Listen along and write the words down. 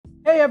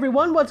Hey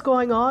everyone, what's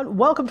going on?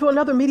 Welcome to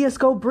another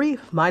Mediascope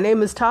Brief. My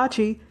name is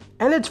Tachi,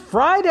 and it's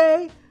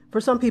Friday.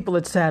 For some people,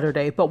 it's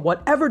Saturday, but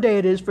whatever day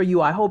it is for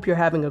you, I hope you're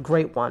having a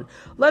great one.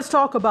 Let's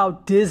talk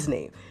about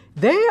Disney.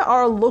 They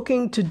are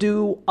looking to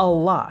do a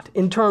lot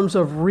in terms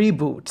of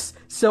reboots.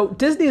 So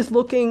Disney is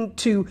looking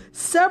to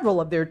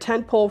several of their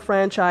tentpole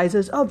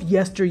franchises of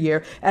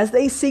yesteryear as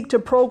they seek to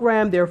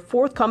program their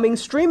forthcoming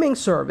streaming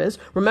service.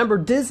 Remember,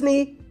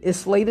 Disney is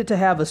slated to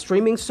have a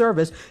streaming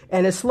service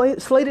and is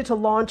slated to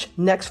launch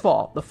next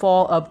fall, the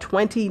fall of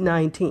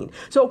 2019.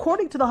 So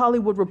according to The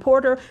Hollywood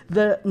Reporter,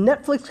 the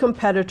Netflix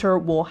competitor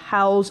will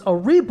house a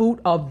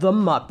reboot of The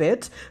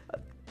Muppets.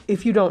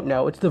 If you don't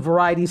know, it's the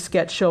variety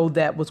sketch show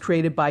that was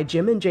created by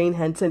Jim and Jane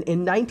Henson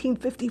in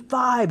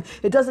 1955.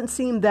 It doesn't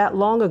seem that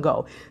long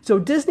ago. So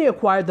Disney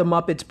acquired the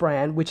Muppets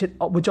brand, which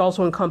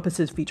also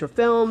encompasses feature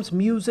films,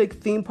 music,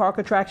 theme park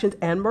attractions,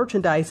 and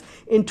merchandise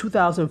in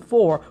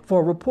 2004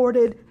 for a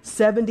reported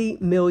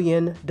 $75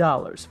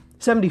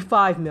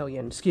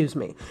 million, excuse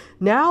me.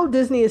 Now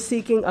Disney is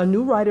seeking a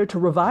new writer to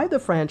revive the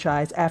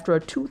franchise after a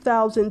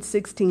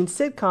 2016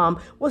 sitcom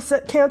was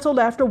canceled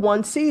after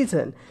one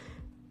season.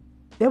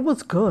 It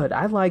was good.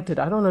 I liked it.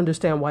 I don't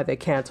understand why they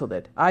canceled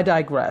it. I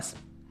digress.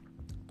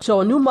 So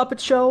a new Muppet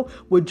show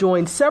would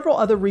join several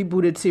other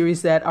rebooted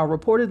series that are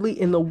reportedly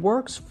in the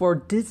works for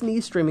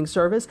Disney's streaming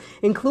service,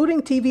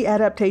 including TV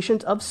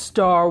adaptations of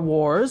Star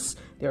Wars.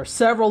 There are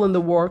several in the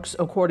works,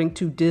 according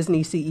to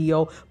Disney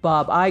CEO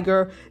Bob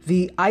Iger,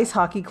 the ice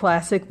hockey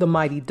classic The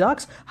Mighty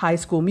Ducks, High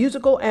School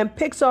Musical, and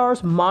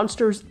Pixar's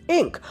Monsters,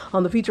 Inc.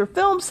 On the feature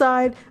film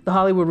side, The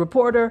Hollywood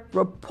Reporter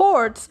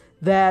reports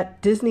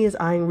that Disney is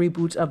eyeing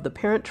reboots of The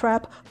Parent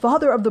Trap,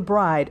 Father of the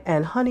Bride,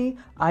 and Honey,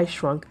 I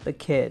Shrunk the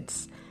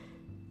Kids.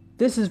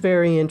 This is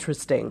very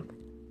interesting.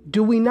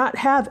 Do we not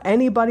have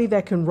anybody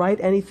that can write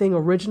anything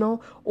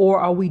original, or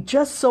are we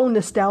just so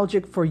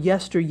nostalgic for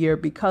yesteryear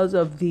because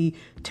of the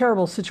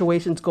terrible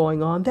situations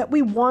going on that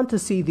we want to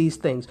see these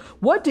things?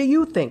 What do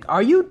you think?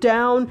 Are you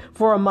down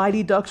for a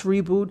Mighty Ducks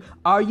reboot?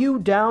 Are you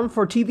down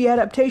for TV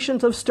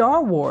adaptations of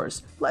Star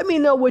Wars? Let me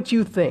know what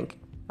you think.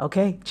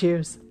 Okay,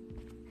 cheers.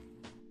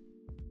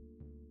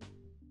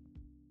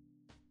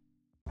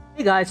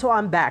 Hey guys, so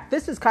I'm back.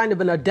 This is kind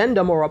of an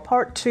addendum or a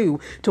part two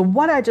to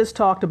what I just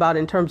talked about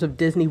in terms of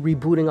Disney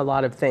rebooting a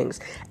lot of things.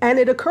 And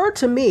it occurred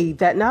to me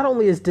that not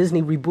only is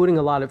Disney rebooting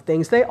a lot of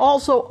things, they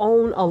also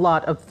own a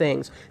lot of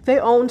things. They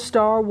own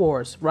Star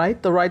Wars,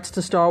 right? The rights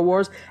to Star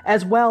Wars,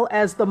 as well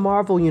as the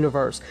Marvel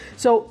Universe.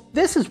 So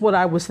this is what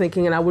I was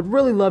thinking, and I would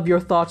really love your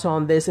thoughts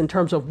on this in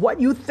terms of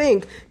what you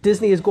think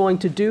Disney is going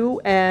to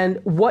do and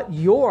what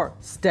your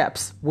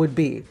steps would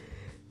be.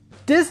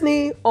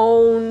 Disney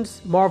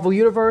owns Marvel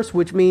Universe,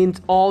 which means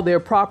all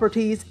their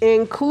properties,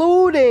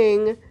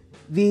 including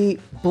the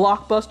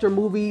blockbuster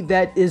movie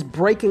that is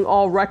breaking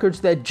all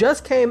records that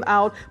just came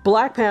out,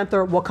 Black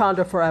Panther: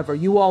 Wakanda Forever.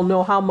 You all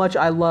know how much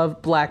I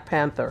love Black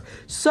Panther.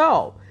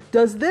 So,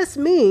 does this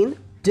mean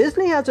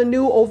Disney has a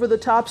new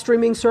over-the-top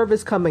streaming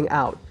service coming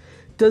out?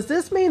 Does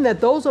this mean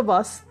that those of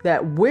us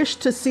that wish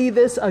to see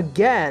this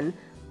again,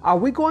 are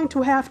we going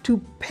to have to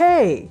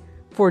pay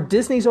for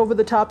Disney's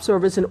over-the-top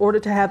service in order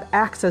to have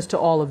access to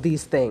all of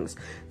these things?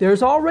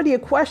 There's already a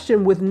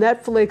question with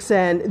Netflix,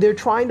 and they're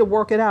trying to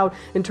work it out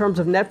in terms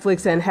of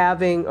Netflix and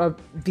having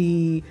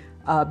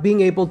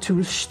being able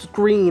to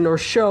screen or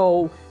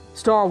show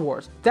Star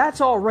Wars. That's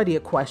already a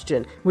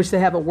question, which they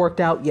haven't worked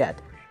out yet.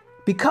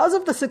 Because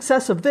of the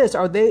success of this,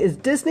 is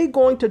Disney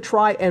going to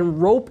try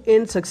and rope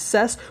in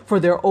success for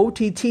their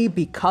OTT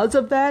because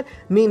of that?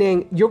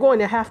 Meaning you're going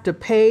to have to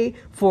pay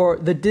for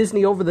the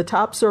Disney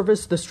over-the-top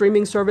service, the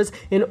streaming service,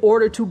 in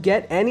order to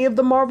get any of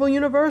the Marvel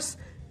Universe?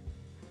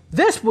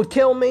 This would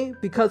kill me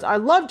because I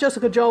love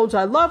Jessica Jones,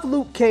 I love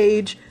Luke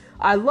Cage,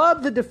 I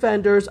love The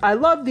Defenders, I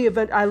love The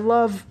Event, I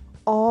love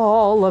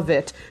all of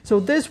it. So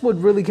this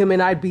would really come in.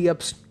 I'd be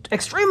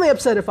extremely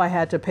upset if I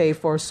had to pay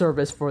for a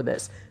service for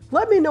this.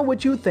 Let me know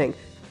what you think.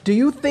 Do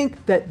you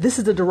think that this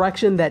is the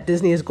direction that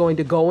Disney is going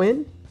to go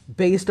in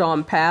based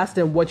on past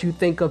and what you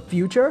think of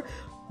future?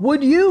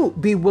 Would you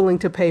be willing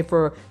to pay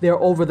for their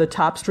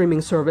over-the-top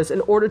streaming service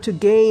in order to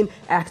gain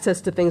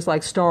access to things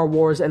like Star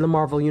Wars and the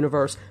Marvel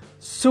Universe?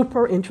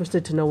 Super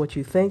interested to know what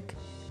you think.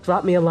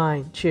 Drop me a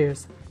line.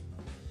 Cheers.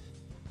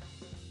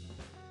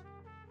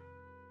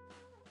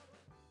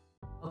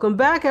 Welcome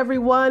back,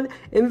 everyone.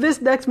 In this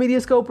next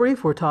Mediascope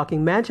Brief, we're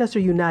talking Manchester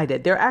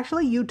United. They're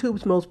actually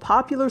YouTube's most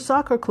popular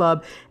soccer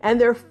club,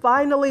 and they're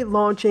finally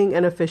launching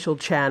an official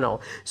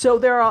channel. So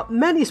there are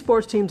many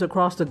sports teams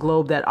across the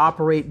globe that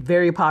operate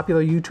very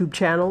popular YouTube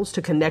channels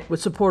to connect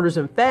with supporters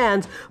and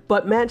fans,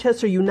 but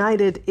Manchester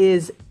United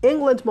is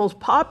England's most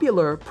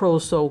popular pro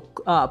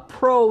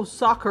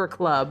soccer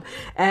club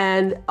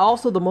and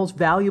also the most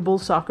valuable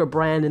soccer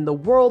brand in the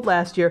world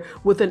last year,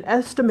 with an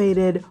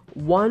estimated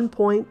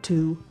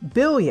 1.2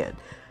 billion.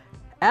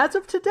 As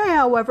of today,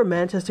 however,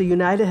 Manchester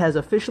United has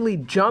officially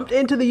jumped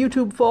into the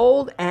YouTube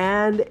fold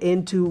and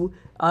into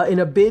in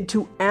a bid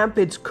to amp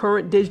its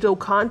current digital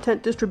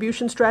content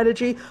distribution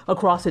strategy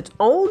across its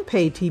own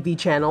paid TV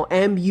channel,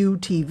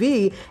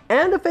 MUTV,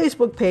 and a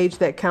Facebook page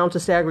that counts a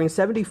staggering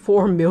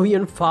 74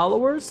 million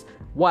followers.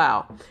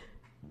 Wow.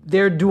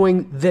 They're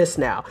doing this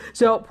now.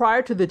 So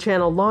prior to the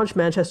channel launch,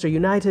 Manchester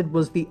United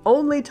was the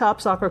only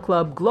top soccer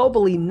club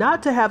globally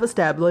not to have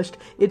established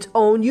its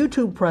own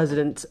YouTube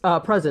presence,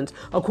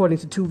 according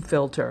to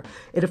TubeFilter.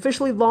 It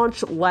officially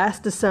launched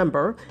last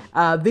December.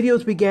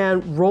 Videos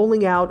began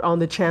rolling out on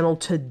the channel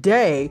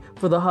today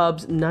for the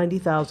hub's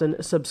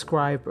 90,000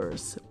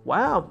 subscribers.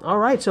 Wow. All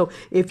right. So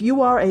if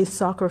you are a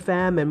soccer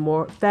fan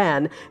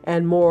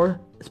and more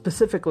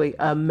specifically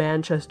a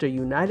Manchester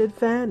United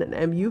fan,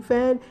 an MU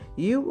fan,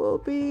 you will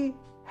be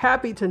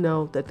happy to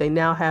know that they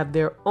now have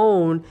their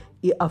own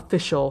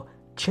official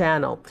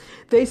channel.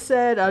 They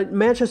said,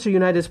 Manchester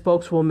United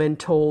spokeswoman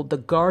told The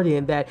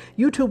Guardian that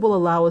YouTube will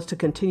allow us to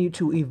continue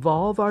to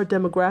evolve our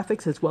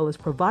demographics as well as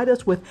provide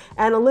us with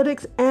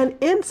analytics and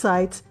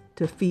insights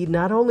to feed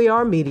not only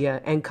our media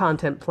and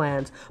content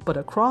plans, but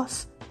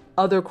across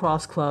other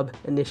cross-club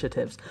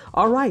initiatives.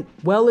 All right.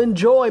 Well,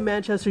 enjoy,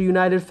 Manchester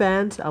United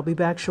fans. I'll be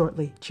back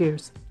shortly.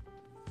 Cheers.